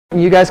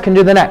You guys can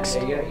do the next.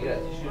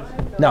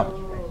 No.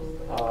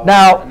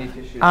 Now,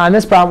 on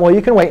this problem, well,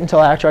 you can wait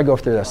until after I go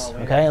through this,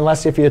 okay?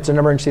 Unless if it's an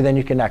emergency, then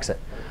you can exit,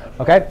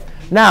 okay?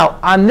 Now,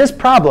 on this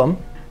problem,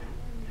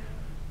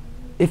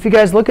 if you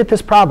guys look at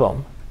this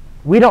problem,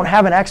 we don't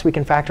have an x we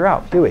can factor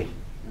out, do we?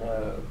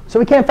 No. So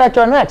we can't factor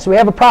out an x, so we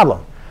have a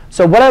problem.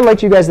 So what I'd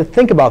like you guys to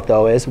think about,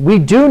 though, is we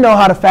do know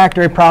how to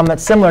factor a problem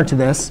that's similar to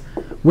this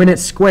when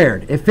it's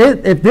squared. If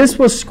this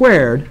was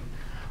squared,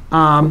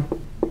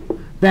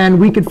 then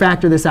we could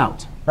factor this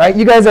out, right?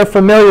 You guys are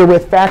familiar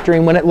with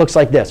factoring when it looks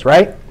like this,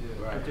 right?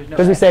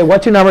 Because we say,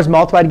 what two numbers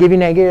multiply to give you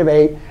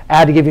 -8,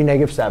 add to give you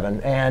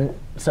 -7. And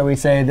so we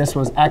say this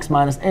was x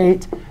minus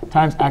 8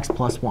 times x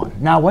plus 1.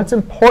 Now, what's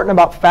important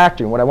about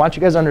factoring, what I want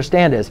you guys to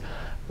understand is,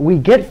 we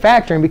get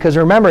factoring because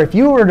remember, if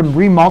you were to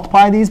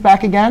remultiply these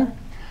back again,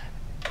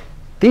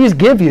 these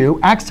give you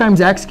x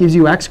times x gives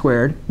you x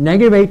squared.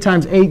 -8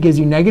 times 8 gives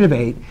you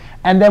 -8.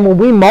 And then when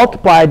we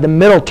multiply the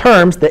middle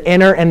terms, the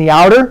inner and the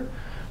outer,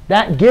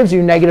 that gives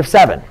you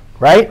 -7,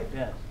 right?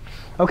 Yes.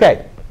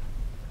 OK.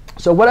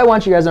 So what I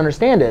want you guys to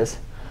understand is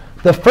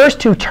the first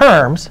two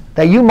terms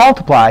that you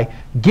multiply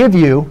give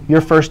you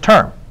your first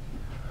term.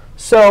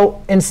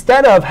 So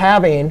instead of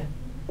having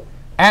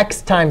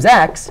x times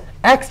x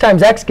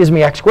times x gives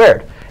me x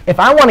squared. If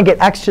I want to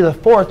get x to the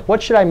fourth,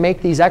 what should I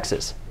make these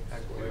x's?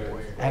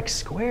 X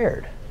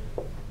squared.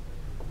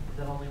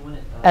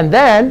 And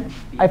then,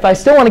 if I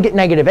still want to get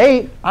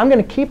 -8, I'm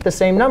going to keep the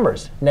same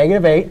numbers,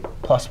 -8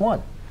 plus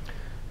 1.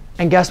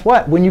 And guess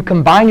what? When you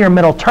combine your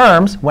middle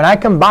terms, when I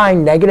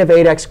combine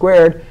 -8x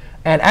squared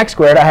and x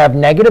squared, I have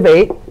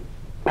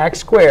 -8x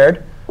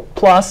squared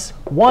plus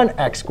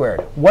 1x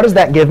squared. What does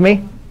that give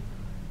me?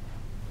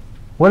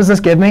 What does this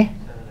give me?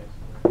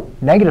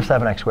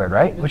 -7x squared,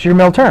 right? Which is your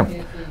middle term.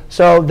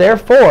 So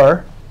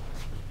therefore,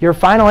 your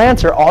final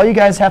answer, all you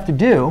guys have to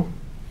do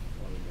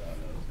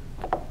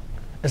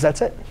is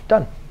that's it.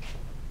 Done.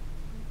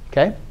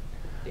 OK?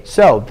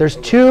 So there's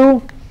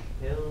two